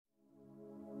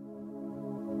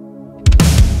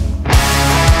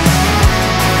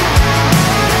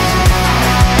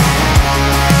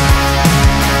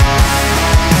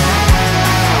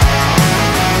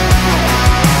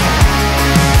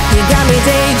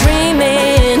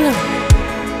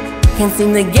Can't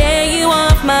seem to get you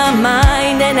off my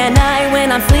mind, and at night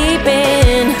when I'm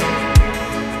sleeping,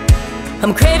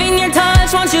 I'm craving your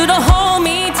touch, want you to hold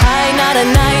me tight. Not a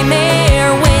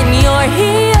nightmare when you're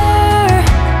here,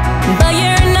 but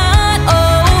you're not.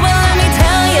 Oh, but let me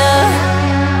tell ya,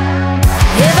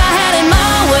 if I had it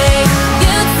my way,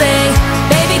 you'd say,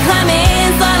 baby, climb in,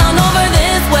 slide on over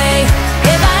this way.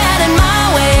 If I had it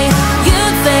my way,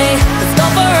 you'd say, let's go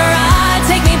for a ride,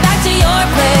 take me back to your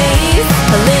place.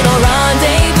 A little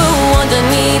rendezvous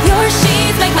underneath your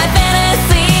sheets, make my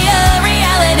fantasy a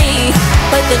reality.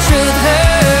 But the truth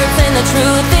hurts, and the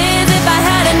truth is, if I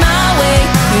had it my way,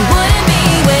 you wouldn't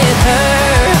be with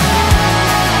her.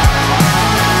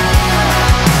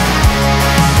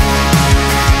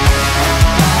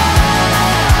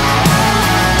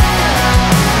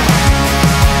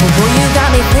 Boy, you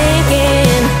got me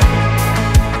thinking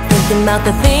about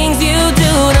the things you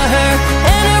do to her,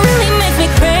 and it really makes me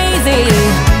crazy.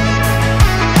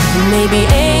 Maybe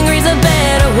angry's a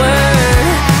better word.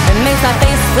 It makes my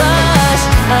face flush,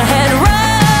 a head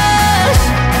rush,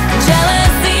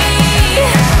 jealousy,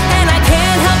 and I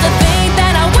can't help to think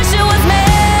that I wish it was me.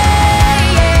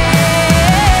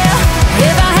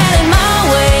 Yeah. If I had it my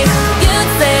way,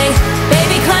 you'd say,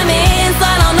 baby, climb in,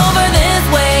 slide on over this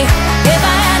way. If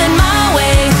I had it my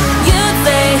way, you'd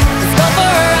say, let's go for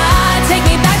a ride, take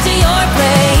me back to your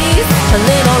place. A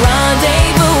little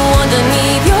rendezvous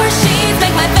underneath your sheets,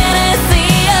 make my fantasy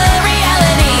a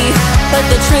reality. But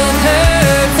the truth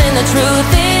hurts, and the truth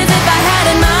is,